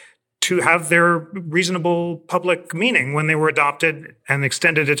 1964 to have their reasonable public meaning when they were adopted, and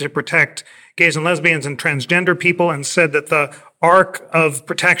extended it to protect gays and lesbians and transgender people, and said that the arc of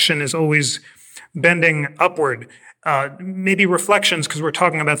protection is always bending upward. Maybe reflections, because we're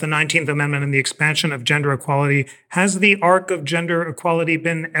talking about the 19th Amendment and the expansion of gender equality. Has the arc of gender equality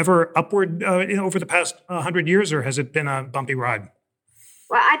been ever upward over the past 100 years, or has it been a bumpy ride?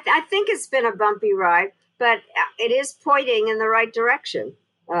 Well, I think it's been a bumpy ride, but it is pointing in the right direction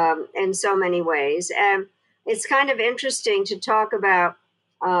in so many ways. And it's kind of interesting to talk about,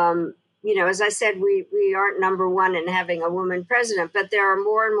 as I said, we aren't number one in having a woman president, but there are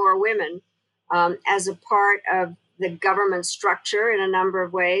more and more women as a part of the government structure in a number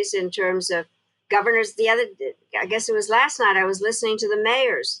of ways in terms of governors. I guess it was last night, I was listening to the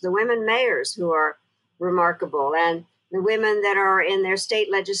mayors, the women mayors, who are remarkable, and the women that are in their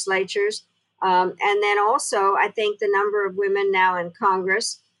state legislatures. And then also, I think the number of women now in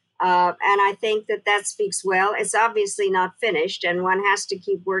Congress. And I think that speaks well. It's obviously not finished, and one has to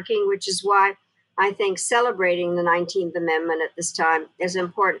keep working, which is why I think celebrating the 19th Amendment at this time is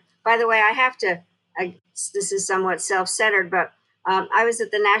important. By the way, this is somewhat self-centered, but I was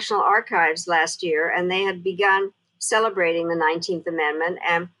at the National Archives last year, and they had begun celebrating the 19th Amendment.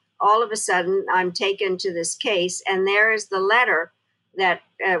 And all of a sudden, I'm taken to this case, and there is the letter that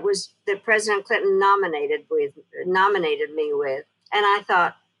President Clinton nominated me with. And I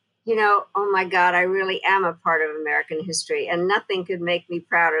thought, oh my God, I really am a part of American history, and nothing could make me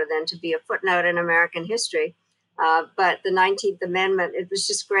prouder than to be a footnote in American history. But the 19th Amendment, it was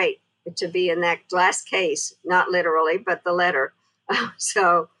just great. to be in that glass case, not literally, but the letter.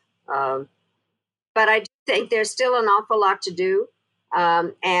 So, but I do think there's still an awful lot to do,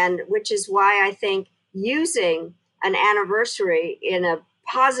 and which is why I think using an anniversary in a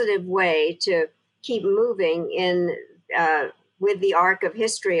positive way to keep moving in with the arc of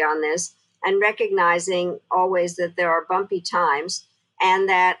history on this, and recognizing always that there are bumpy times, and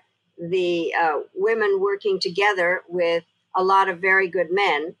that the women working together with a lot of very good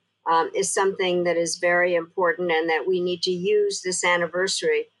men is something that is very important, and that we need to use this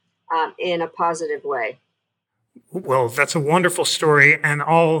anniversary in a positive way. Well, that's a wonderful story. And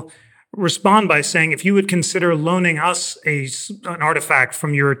I'll respond by saying if you would consider loaning us an artifact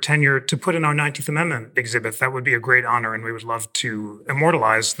from your tenure to put in our 19th Amendment exhibit, that would be a great honor. And we would love to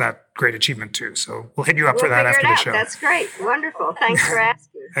immortalize that great achievement too. So we'll hit you up for that after the show. That's great. Wonderful. Thanks for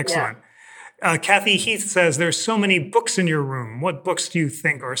asking. Excellent. Yeah. Kathy Heath says, there's so many books in your room. What books do you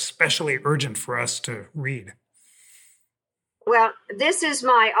think are especially urgent for us to read? Well, this is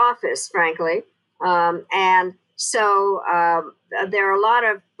my office, frankly. And so there are a lot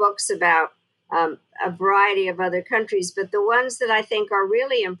of books about a variety of other countries, but the ones that I think are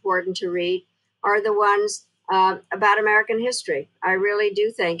really important to read are the ones about American history. I really do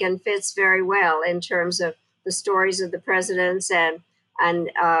think, and fits very well in terms of the stories of the presidents and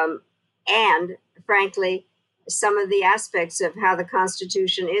frankly, some of the aspects of how the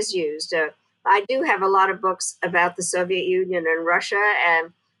Constitution is used. I do have a lot of books about the Soviet Union and Russia,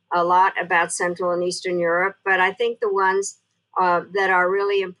 and a lot about Central and Eastern Europe. But I think the ones that are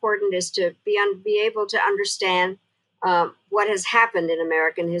really important is to be able to understand what has happened in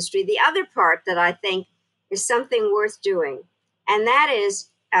American history. The other part that I think is something worth doing, and that is,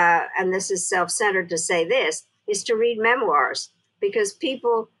 and this is self-centered to say this, is to read memoirs. Because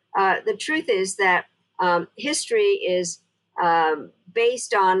people, the truth is that history is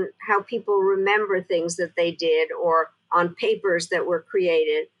based on how people remember things that they did, or on papers that were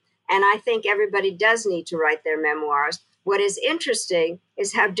created. And I think everybody does need to write their memoirs. What is interesting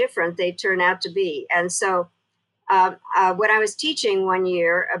is how different they turn out to be. And so when I was teaching one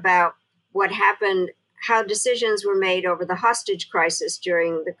year about what happened, how decisions were made over the hostage crisis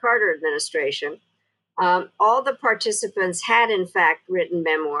during the Carter administration, all the participants had, in fact, written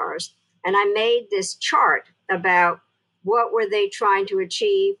memoirs. And I made this chart about what were they trying to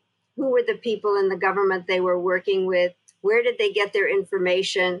achieve, who were the people in the government they were working with, where did they get their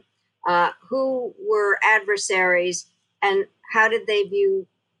information, who were adversaries, and how did they view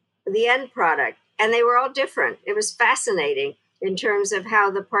the end product. And they were all different. It was fascinating in terms of how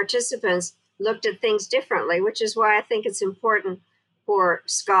the participants looked at things differently, which is why I think it's important for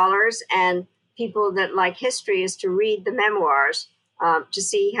scholars and people that like history is to read the memoirs to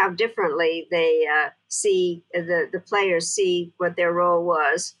see how differently they see the players see what their role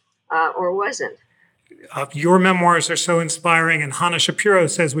was or wasn't. Your memoirs are so inspiring. And Hannah Shapiro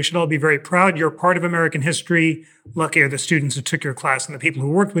says we should all be very proud. You're part of American history. Lucky are the students who took your class and the people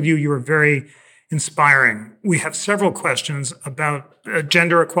who worked with you. You were very inspiring. We have several questions about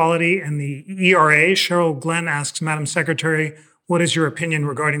gender equality and the ERA. Cheryl Glenn asks, Madam Secretary, what is your opinion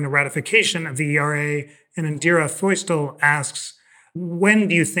regarding the ratification of the ERA? And Indira Feustel asks, when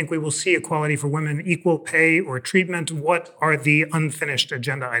do you think we will see equality for women, equal pay or treatment? What are the unfinished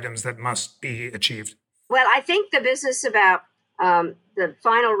agenda items that must be achieved? Well, I think the business about the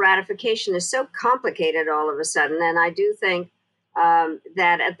final ratification is so complicated all of a sudden. And I do think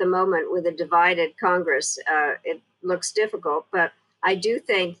that at the moment with a divided Congress, it looks difficult. But I do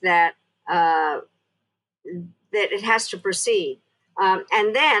think that that it has to proceed.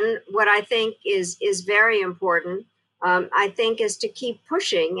 And then what I think is very important, I think, is to keep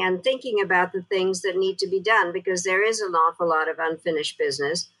pushing and thinking about the things that need to be done, because there is an awful lot of unfinished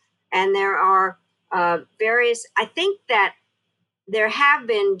business. And there are various, I think that there have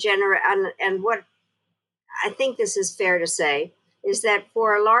been and what I think this is fair to say is that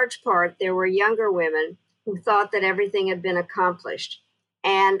for a large part, there were younger women who thought that everything had been accomplished.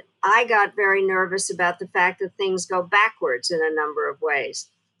 And I got very nervous about the fact that things go backwards in a number of ways.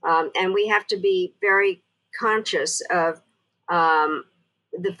 And we have to be very conscious of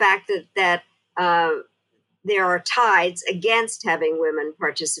the fact that there are tides against having women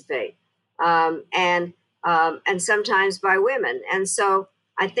participate, and sometimes by women. And so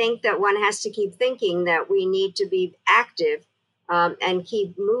I think that one has to keep thinking that we need to be active and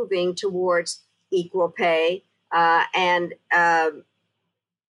keep moving towards equal pay and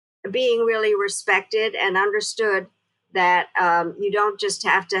being really respected and understood that you don't just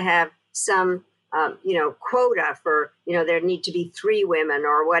have to have some quota for, there need to be 3 women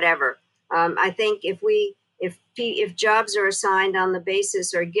or whatever. I think if if jobs are assigned on the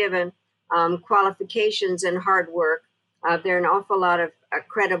basis or given qualifications and hard work, there are an awful lot of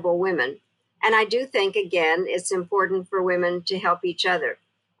credible women. And I do think, again, it's important for women to help each other.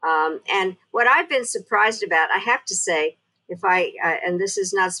 And what I've been surprised about, I have to say, and this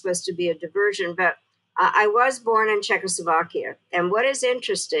is not supposed to be a diversion, but I was born in Czechoslovakia. And what is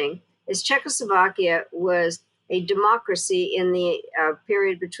interesting is Czechoslovakia was a democracy in the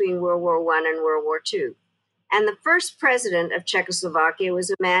period between World War I and World War II. And the first president of Czechoslovakia was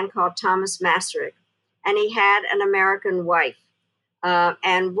a man called Thomas Masaryk, and he had an American wife.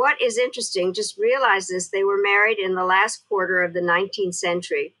 And what is interesting, just realize this, they were married in the last quarter of the 19th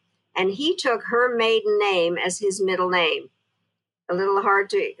century, and he took her maiden name as his middle name.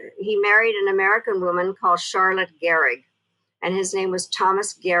 He married an American woman called Charlotte Gehrig, and his name was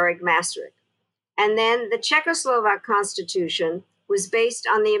Thomas Gehrig Masaryk. And then the Czechoslovak Constitution was based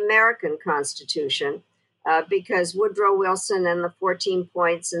on the American Constitution because Woodrow Wilson and the 14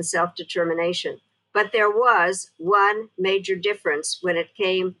 points and self-determination. But there was one major difference when it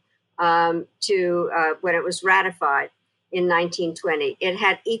came when it was ratified in 1920. It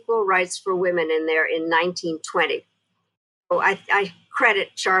had equal rights for women in there in 1920. So I credit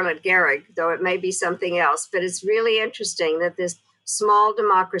Charlotte Gehrig, though it may be something else, but it's really interesting that this small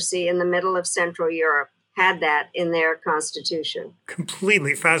democracy in the middle of Central Europe had that in their constitution.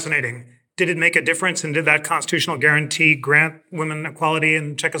 Completely fascinating. Did it make a difference, and did that constitutional guarantee grant women equality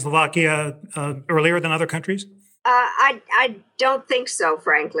in Czechoslovakia earlier than other countries? I don't think so,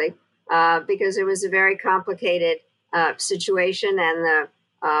 frankly, because it was a very complicated situation, and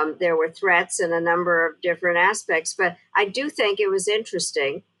there were threats and a number of different aspects. But I do think it was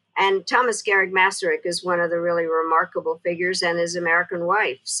interesting. And Thomas Gehrig Masaryk is one of the really remarkable figures, and his American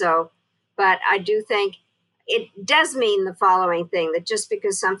wife. But I do think it does mean the following thing, that just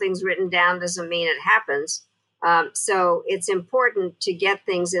because something's written down doesn't mean it happens. So it's important to get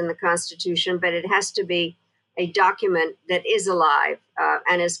things in the Constitution, but it has to be a document that is alive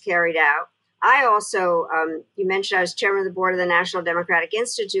and is carried out. I also, you mentioned I was chairman of the board of the National Democratic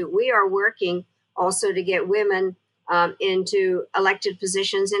Institute. We are working also to get women into elected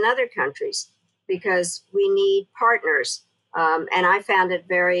positions in other countries because we need partners. And I found it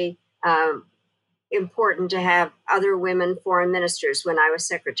very important to have other women foreign ministers when I was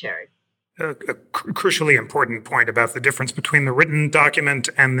secretary. A crucially important point about the difference between the written document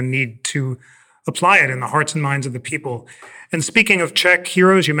and the need to apply it in the hearts and minds of the people. And speaking of Czech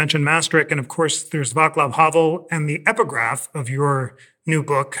heroes, you mentioned Masaryk, and of course there's Václav Havel, and the epigraph of your new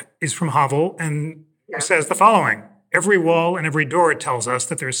book is from Havel, and it says the following: every wall and every door tells us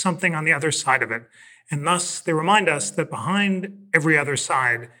that there's something on the other side of it. And thus they remind us that behind every other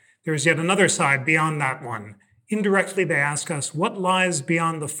side, there's yet another side beyond that one. Indirectly, they ask us what lies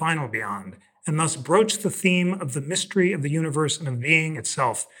beyond the final beyond, and thus broach the theme of the mystery of the universe and of being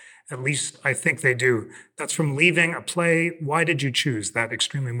itself. At least I think they do. That's from Leaving, a play. Why did you choose that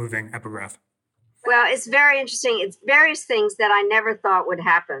extremely moving epigraph? Well, it's very interesting. It's various things that I never thought would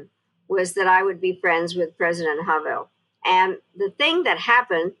happen was that I would be friends with President Havel. And the thing that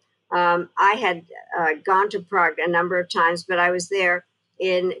happened, I had gone to Prague a number of times, but I was there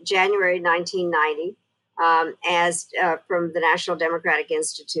in January 1990 from the National Democratic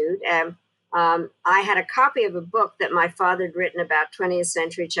Institute. And I had a copy of a book that my father had written about 20th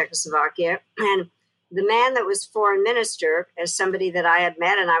century Czechoslovakia. And the man that was foreign minister, as somebody that I had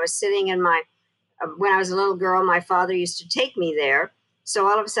met, and I was sitting in when I was a little girl, my father used to take me there. So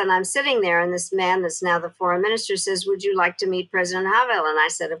all of a sudden I'm sitting there, and this man that's now the foreign minister says, "Would you like to meet President Havel?" And I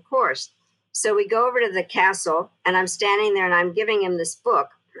said, "Of course." So we go over to the castle, and I'm standing there and I'm giving him this book.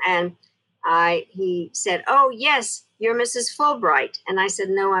 And he said, "Oh, yes, you're Mrs. Fulbright." And I said,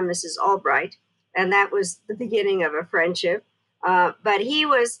 "No, I'm Mrs. Albright." And that was the beginning of a friendship. But he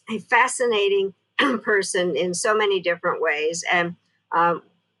was a fascinating person in so many different ways, and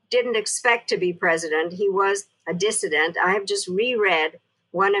didn't expect to be president. He was a dissident. I have just reread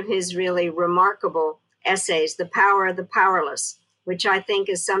one of his really remarkable essays, The Power of the Powerless, which I think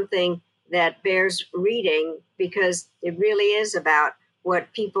is something that bears reading because it really is about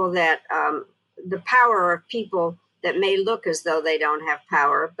what people that, the power of people that may look as though they don't have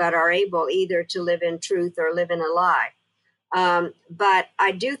power, but are able either to live in truth or live in a lie. But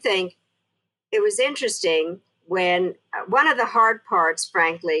I do think it was interesting when one of the hard parts,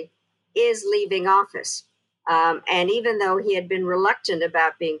 frankly, is leaving office. And even though he had been reluctant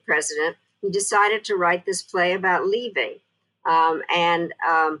about being president, he decided to write this play about leaving.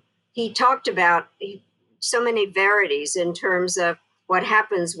 He talked about so many verities in terms of what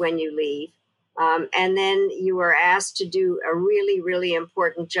happens when you leave. And then you were asked to do a really, really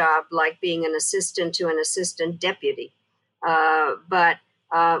important job, like being an assistant to an assistant deputy. But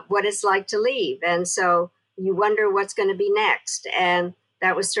what it's like to leave. And so you wonder what's going to be next. And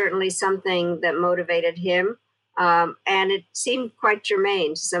that was certainly something that motivated him. And it seemed quite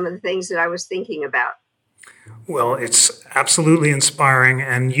germane to some of the things that I was thinking about. Well, it's absolutely inspiring.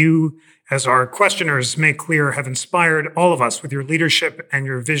 And you, as our questioners make clear, have inspired all of us with your leadership and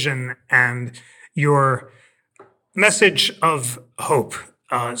your vision and your message of hope.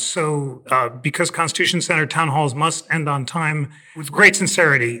 Because Constitution Center town halls must end on time, with great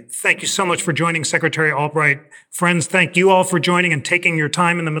sincerity, thank you so much for joining Secretary Albright. Friends, thank you all for joining and taking your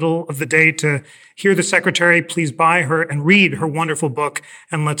time in the middle of the day to hear the Secretary. Please buy her and read her wonderful book,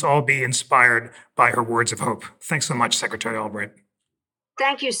 and let's all be inspired by her words of hope. Thanks so much, Secretary Albright.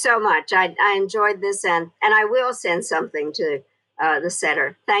 Thank you so much. I enjoyed this, and I will send something to the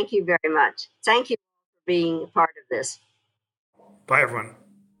center. Thank you very much. Thank you for being a part of this. Bye, everyone.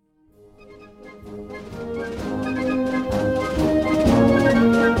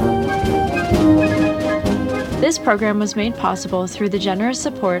 This program was made possible through the generous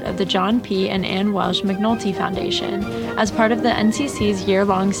support of the John P. and Ann Welsh McNulty Foundation as part of the NCC's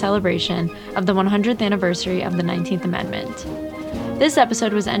year-long celebration of the 100th anniversary of the 19th Amendment. This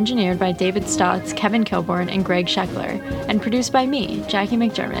episode was engineered by David Stotts, Kevin Kilborn, and Greg Scheckler, and produced by me, Jackie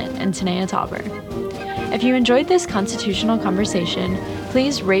McDermott, and Tanea Tauber. If you enjoyed this constitutional conversation,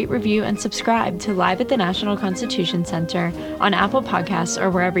 please rate, review, and subscribe to Live at the National Constitution Center on Apple Podcasts or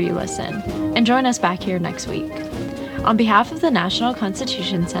wherever you listen, and join us back here next week. On behalf of the National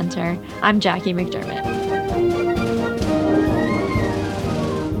Constitution Center, I'm Jackie McDermott.